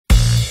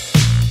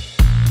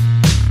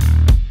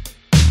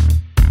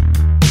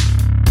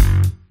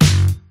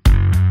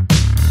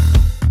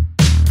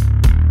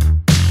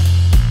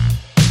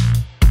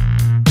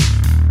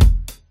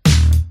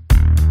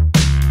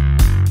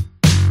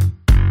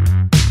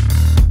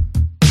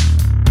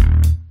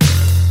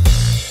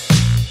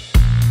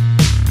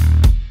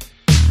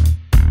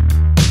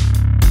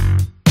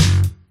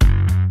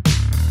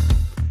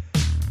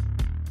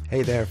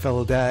there,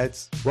 fellow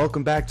dads.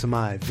 Welcome back to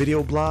my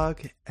video blog,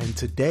 and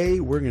today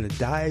we're going to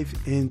dive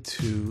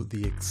into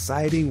the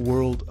exciting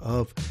world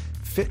of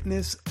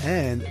fitness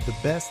and the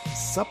best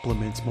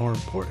supplements, more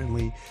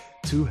importantly,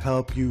 to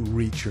help you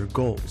reach your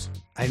goals.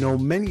 I know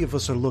many of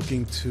us are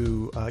looking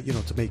to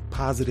make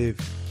positive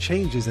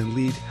changes and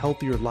lead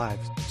healthier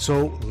lives.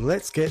 So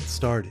let's get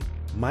started.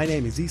 My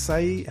name is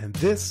Isai, and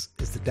this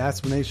is the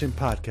Datsplanation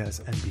Podcast.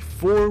 And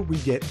before we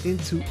get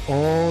into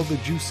all the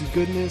juicy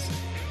goodness,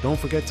 don't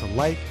forget to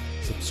like,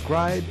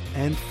 subscribe,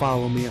 and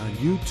follow me on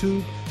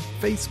YouTube,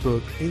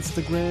 Facebook,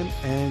 Instagram,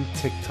 and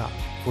TikTok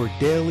for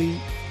daily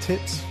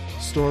tips,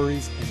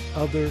 stories, and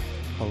other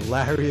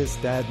hilarious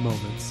dad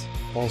moments.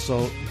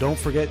 Also, don't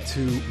forget to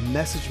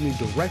message me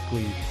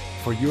directly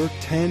for your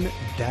 10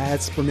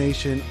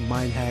 Datsplanation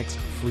Mind Hacks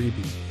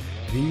freebie.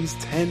 These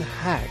 10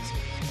 hacks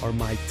are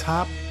my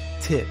top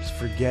tips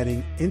for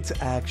getting into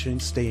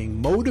action,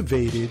 staying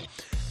motivated,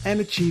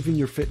 and achieving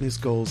your fitness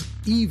goals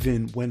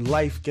even when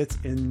life gets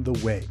in the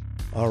way.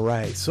 All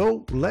right,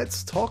 so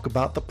let's talk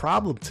about the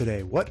problem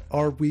today. What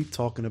are we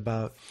talking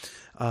about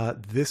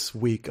this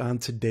week on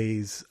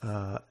today's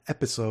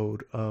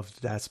episode of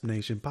the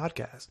Datsplanation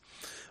Podcast?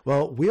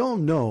 Well, we all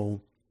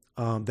know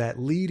that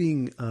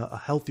leading a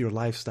healthier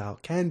lifestyle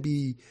can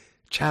be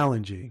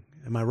challenging.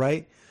 Am I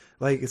right?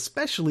 Like,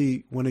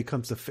 especially when it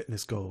comes to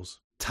fitness goals.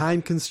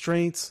 Time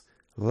constraints,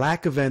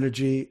 lack of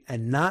energy,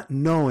 and not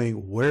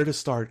knowing where to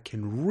start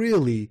can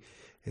really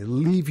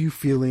leave you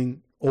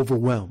feeling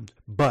overwhelmed.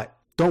 But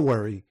don't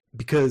worry,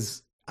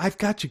 because I've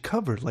got you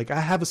covered. Like, I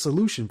have a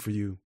solution for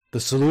you.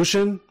 The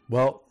solution?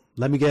 Well,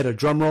 let me get a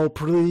drum roll,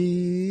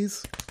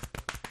 please.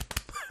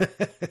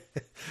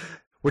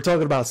 We're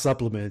talking about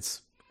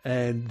supplements,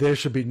 and there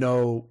should be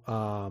no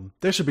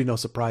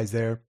surprise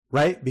there,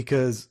 right?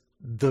 Because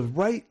the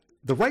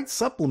right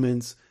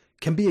supplements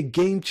can be a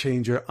game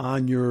changer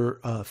on your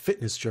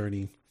fitness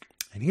journey.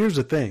 And here's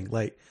the thing,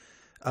 like,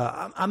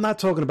 I'm not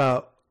talking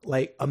about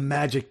like a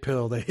magic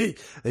pill that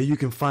you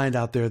can find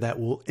out there that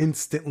will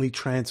instantly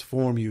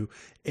transform you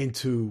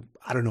into,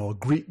 I don't know, a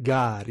Greek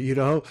god, you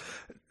know?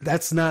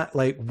 That's not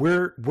like,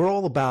 we're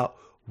all about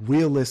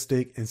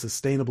realistic and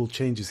sustainable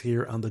changes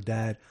here on the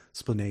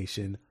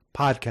Datsplanation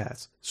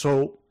Podcast.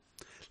 So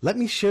let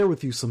me share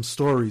with you some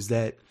stories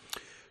that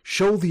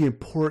show the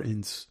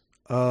importance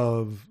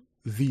of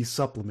these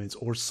supplements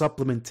or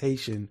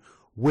supplementation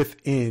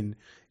within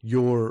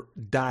your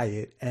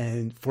diet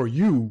and for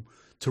you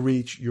to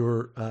reach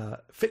your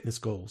fitness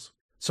goals.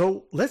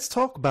 So let's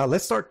start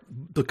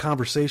the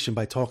conversation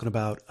by talking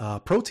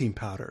about protein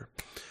powder.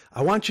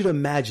 I want you to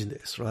imagine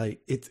this, right?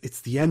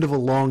 It's the end of a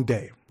long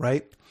day,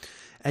 right?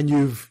 And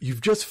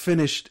you've just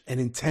finished an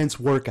intense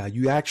workout.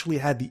 You actually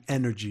had the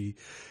energy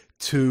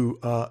to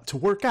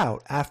work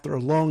out after a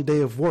long day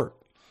of work.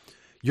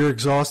 You're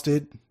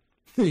exhausted,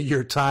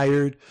 you're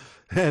tired,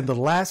 and the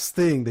last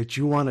thing that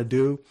you want to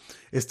do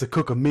is to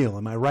cook a meal.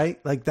 Am I right?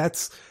 Like,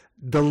 that's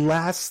the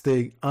last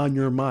thing on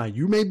your mind.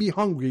 You may be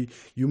hungry,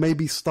 you may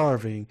be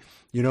starving,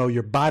 you know,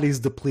 your body's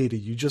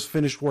depleted, you just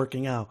finished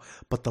working out,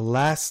 but the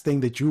last thing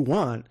that you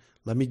want,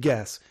 let me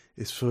guess,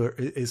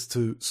 is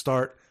to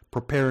start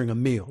preparing a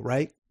meal,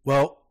 right?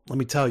 Well, let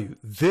me tell you,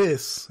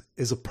 this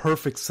is a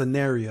perfect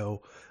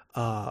scenario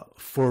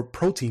for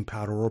protein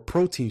powder or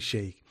protein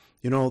shake.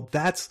 You know,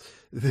 this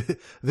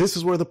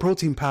is where the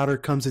protein powder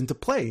comes into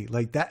play.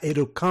 Like that,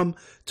 it'll come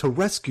to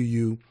rescue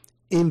you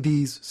in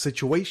these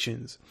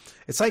situations.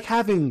 It's like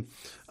having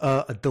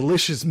a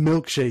delicious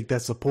milkshake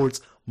that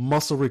supports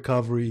muscle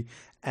recovery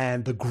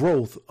and the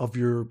growth of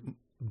your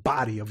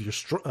body, of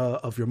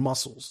your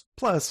muscles.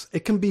 Plus,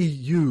 it can be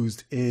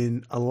used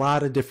in a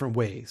lot of different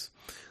ways.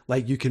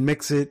 Like, you can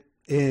mix it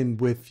in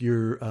with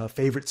your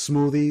favorite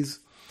smoothies,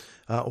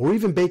 or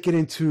even bake it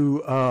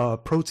into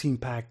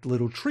protein-packed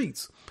little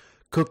treats,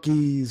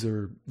 cookies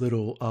or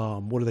little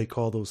what do they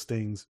call those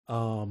things?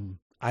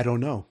 I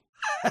don't know.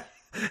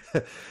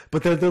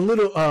 But they're the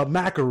little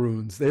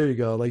macaroons. There you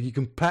go. Like, you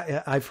can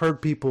I've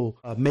heard people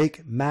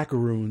make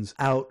macaroons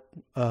out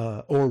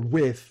or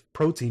with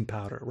protein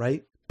powder,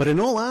 right? But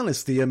in all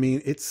honesty, I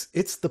mean, it's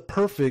the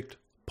perfect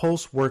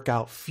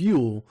post-workout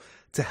fuel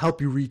to help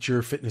you reach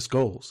your fitness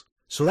goals.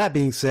 So that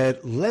being said,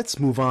 let's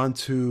move on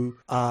to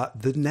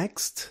the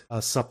next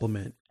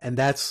supplement, and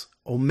that's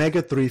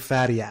omega-3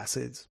 fatty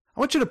acids. I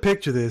want you to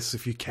picture this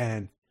if you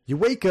can. You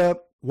wake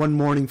up one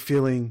morning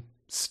feeling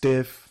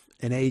stiff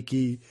and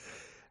achy.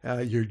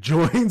 Your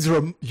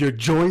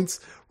joints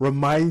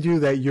remind you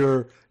that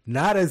you're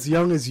not as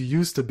young as you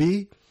used to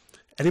be.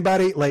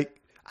 Anybody,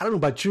 like, I don't know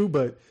about you,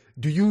 but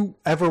do you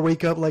ever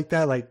wake up like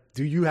that? Like,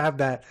 do you have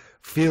that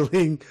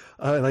feeling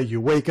like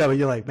you wake up and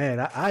you're like, man,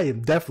 I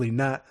am definitely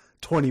not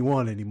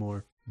 21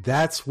 anymore?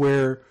 That's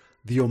where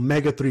the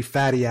omega-3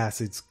 fatty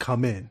acids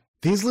come in.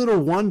 These little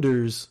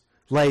wonders,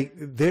 like,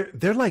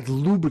 they're like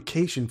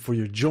lubrication for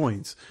your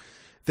joints.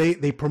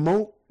 They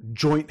promote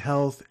joint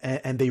health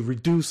and they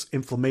reduce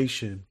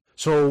inflammation.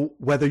 So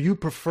whether you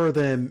prefer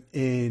them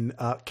in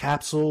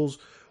capsules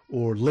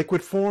or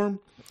liquid form,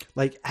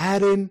 like,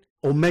 adding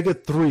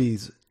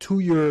omega-3s to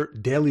your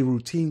daily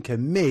routine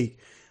can make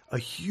a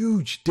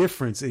huge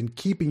difference in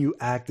keeping you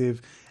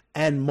active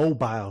and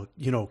mobile,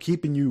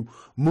 keeping you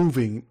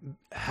moving,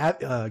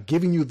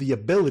 giving you the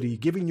ability,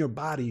 giving your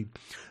body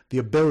the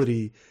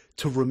ability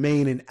to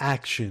remain in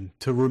action,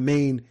 to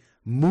remain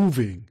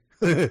moving.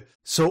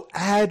 So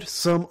add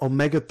some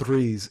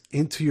omega-3s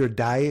into your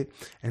diet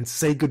and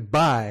say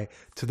goodbye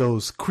to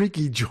those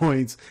creaky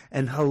joints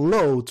and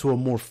hello to a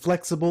more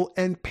flexible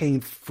and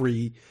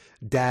pain-free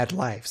dad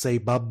life. Say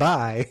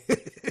bye-bye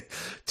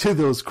to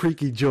those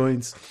creaky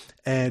joints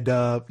and,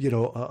 and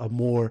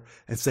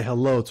say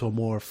hello to a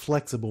more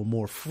flexible,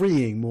 more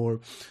freeing, more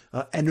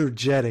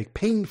energetic,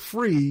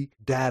 pain-free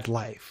dad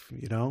life,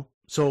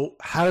 So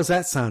how does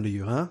that sound to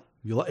you, huh?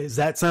 Is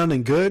that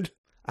sounding good?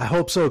 I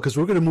hope so, because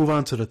we're going to move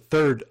on to the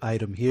third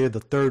item here, the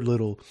third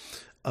little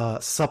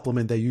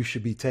supplement that you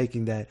should be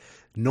taking that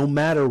no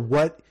matter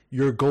what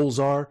your goals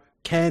are,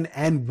 can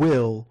and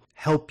will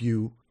help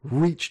you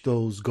reach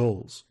those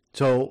goals.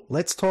 So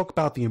let's talk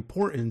about the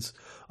importance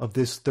of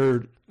this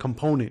third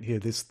component here,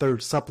 this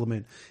third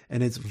supplement,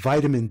 and it's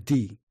vitamin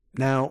D.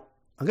 Now,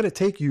 I'm going to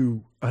take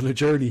you on a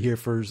journey here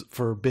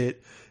for a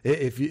bit.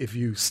 If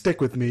you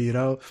stick with me,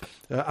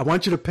 I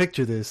want you to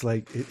picture this.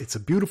 Like it's a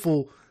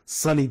beautiful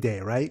sunny day,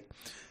 right?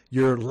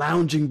 You're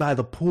lounging by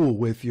the pool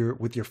with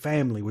your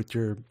family, with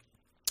your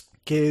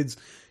kids,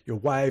 your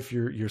wife,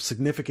 your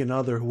significant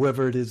other,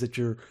 whoever it is that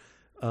you're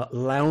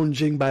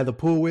lounging by the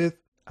pool with.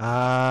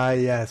 Ah,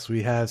 yes,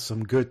 we have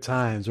some good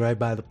times right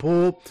by the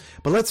pool.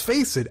 But let's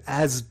face it,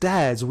 as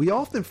dads, we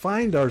often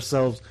find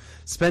ourselves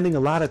spending a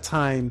lot of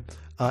time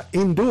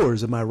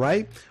indoors. Am I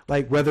right?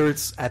 Like whether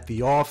it's at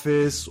the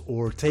office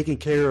or taking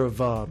care of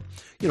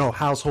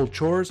household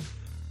chores.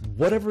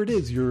 Whatever it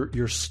is,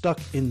 you're stuck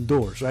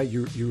indoors, right?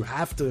 You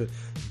have to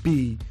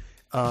be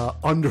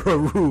under a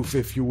roof,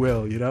 if you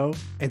will,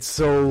 And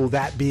so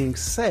that being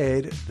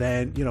said,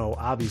 then,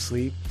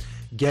 obviously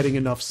getting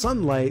enough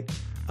sunlight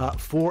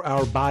for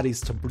our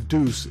bodies to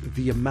produce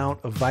the amount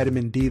of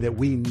vitamin D that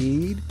we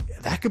need,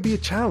 that could be a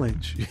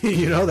challenge.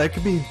 That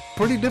could be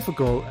pretty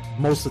difficult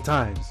most of the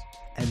times.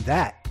 And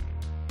that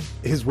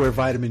is where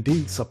vitamin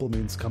D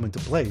supplements come into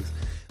place.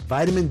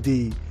 Vitamin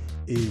D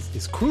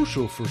is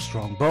crucial for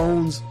strong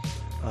bones,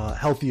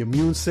 healthy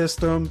immune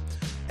system,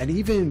 and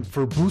even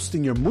for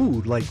boosting your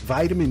mood. Like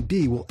vitamin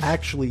D will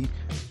actually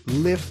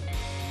lift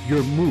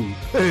your mood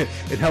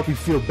and help you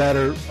feel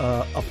better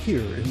up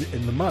here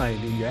in the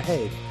mind, in your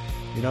head,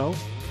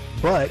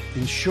 But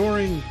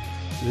ensuring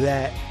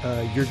that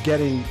you're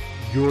getting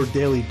your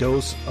daily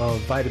dose of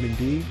vitamin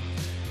D,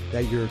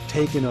 that you're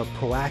taking a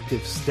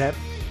proactive step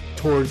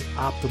towards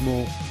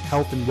optimal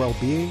health and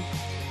well-being,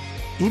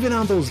 even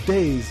on those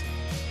days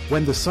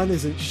when the sun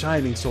isn't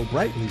shining so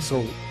brightly.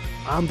 So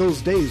on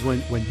those days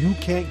when you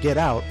can't get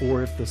out,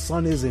 or if the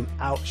sun isn't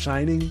out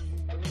shining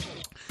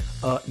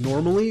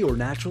normally or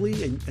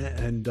naturally,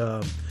 and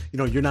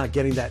you're not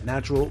getting that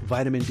natural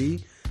vitamin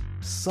D,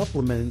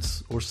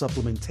 supplements or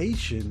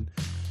supplementation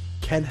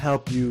can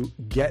help you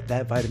get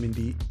that vitamin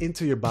D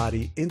into your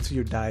body, into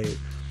your diet,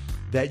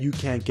 that you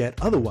can't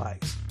get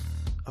otherwise.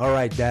 All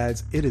right,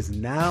 dads, it is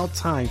now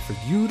time for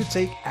you to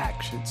take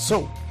action.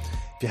 So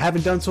if you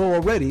haven't done so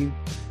already,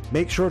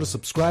 make sure to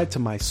subscribe to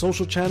my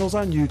social channels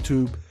on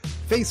YouTube,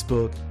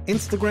 Facebook,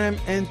 Instagram,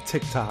 and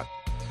TikTok.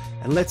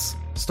 And let's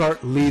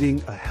start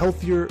leading a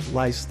healthier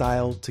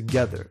lifestyle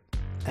together.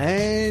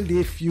 And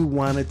if you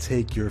want to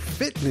take your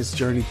fitness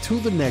journey to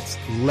the next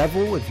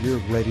level, if you're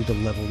ready to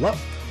level up,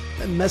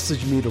 then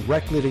message me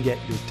directly to get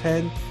your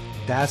 10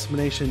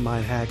 Daspination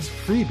Mind Hacks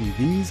freebie.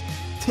 These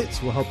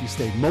tips will help you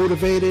stay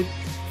motivated,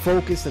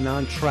 focused, and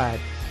on track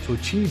to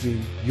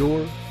achieving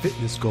your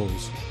fitness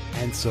goals.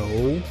 And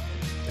so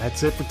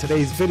that's it for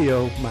today's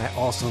video, my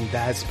awesome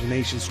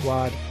Daspination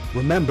squad.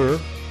 Remember,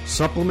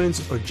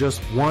 supplements are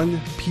just one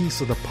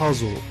piece of the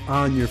puzzle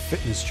on your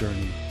fitness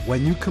journey.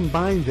 When you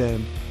combine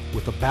them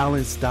with a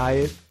balanced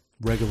diet,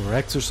 regular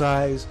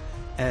exercise,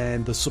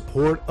 and the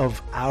support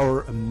of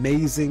our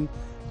amazing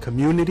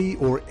community,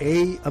 or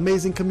a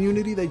amazing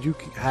community that you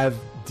have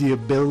the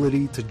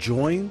ability to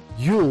join,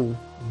 you'll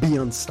be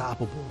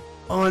unstoppable.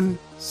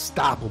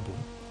 Unstoppable.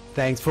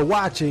 Thanks for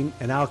watching,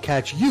 and I'll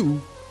catch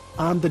you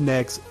on the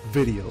next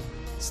video.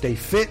 Stay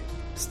fit,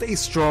 stay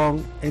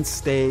strong, and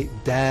stay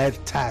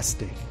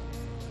dad-tastic.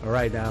 All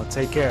right, now,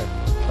 take care.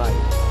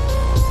 Bye.